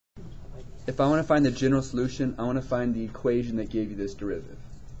if I want to find the general solution, I want to find the equation that gave you this derivative.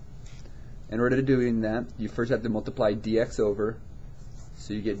 In order to doing that, you first have to multiply dx over,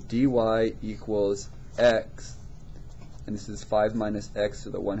 so you get dy equals x, and this is 5 minus x to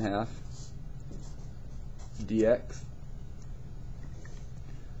the 1/2 dx.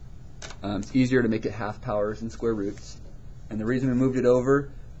 It's easier to make it half powers and square roots. And the reason we moved it over,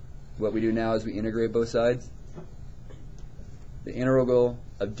 what we do now is we integrate both sides. The integral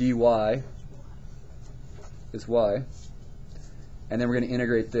of dy is y, and then we're going to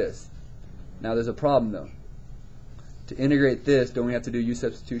integrate this. Now there's a problem though. To integrate this, don't we have to do u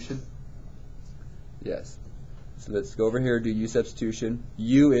substitution? Yes. So let's go over here, do u substitution.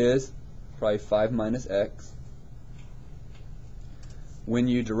 U is probably 5 minus x. When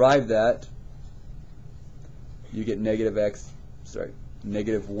you derive that, you get negative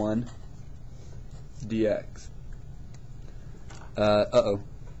 1 dx. That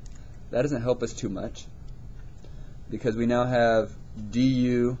doesn't help us too much, because we now have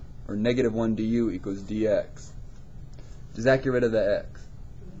du, or negative 1 du equals dx. Does that get rid of the x?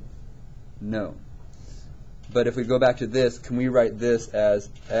 No. But if we go back to this, can we write this as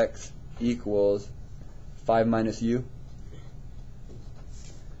x equals 5 minus u?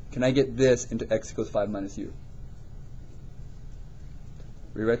 Can I get this into x equals 5 minus u?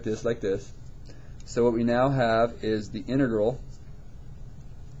 Rewrite this like this. So what we now have is the integral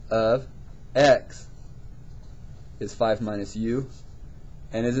of x is 5 minus u.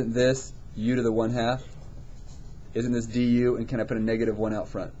 And isn't this u to the 1/2? Isn't this du, and can I put a negative 1 out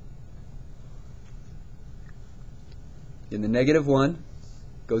front? And the negative 1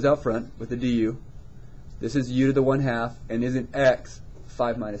 goes out front with the du. This is u to the 1/2, and isn't x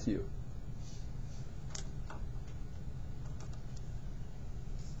 5 minus u?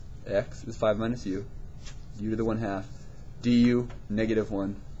 X is 5 minus u, u to the 1/2, du negative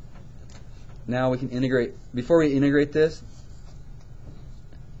 1. Now we can integrate. Before we integrate this,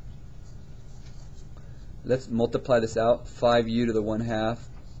 let's multiply this out. 5u to the 1/2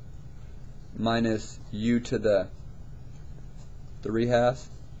 minus u to the 3/2.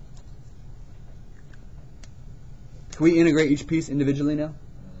 Can we integrate each piece individually now?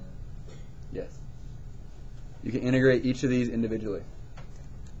 Yes. You can integrate each of these individually.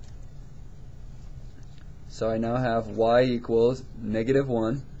 So I now have y equals negative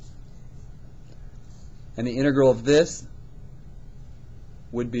 1. And the integral of this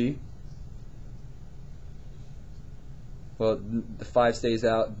would be, well, the 5 stays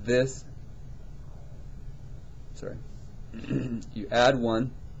out. This, sorry, you add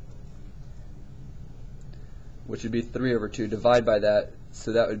 1, which would be 3 over 2. Divide by that,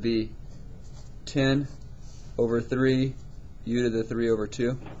 so that would be 10 over 3 u to the 3 over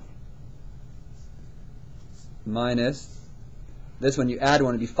 2 minus, this one you add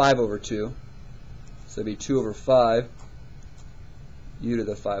 1 would be 5 over 2, so it would be 2 over 5 u to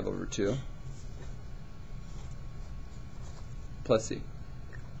the 5 over 2 plus c.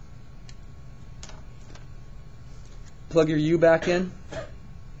 Plug your u back in,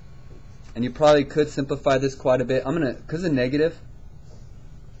 and you probably could simplify this quite a bit. I'm going to, because it's a negative,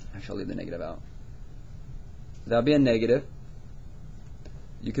 actually I'll leave the negative out. That would be a negative.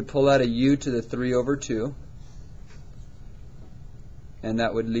 You could pull out a u to the 3 over 2, and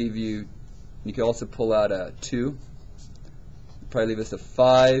that would leave you, you could also pull out a 2, probably leave us a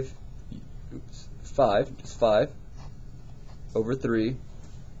 5, just 5 over 3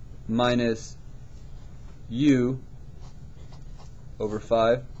 minus u over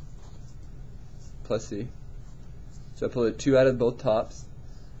 5 plus c. So I pulled a 2 out of both tops.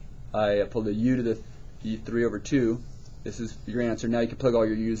 I pulled a u to the 3 over 2. This is your answer. Now you can plug all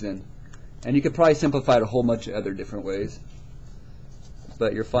your u's in. And you could probably simplify it a whole bunch of other different ways.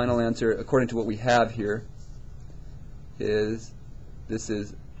 But your final answer, according to what we have here, is this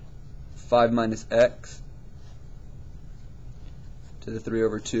is 5 minus x to the 3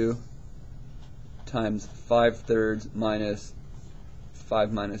 over 2 times 5/3 minus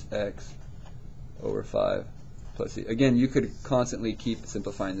 5 minus x over 5 plus c. Again, you could constantly keep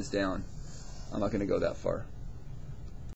simplifying this down. I'm not going to go that far.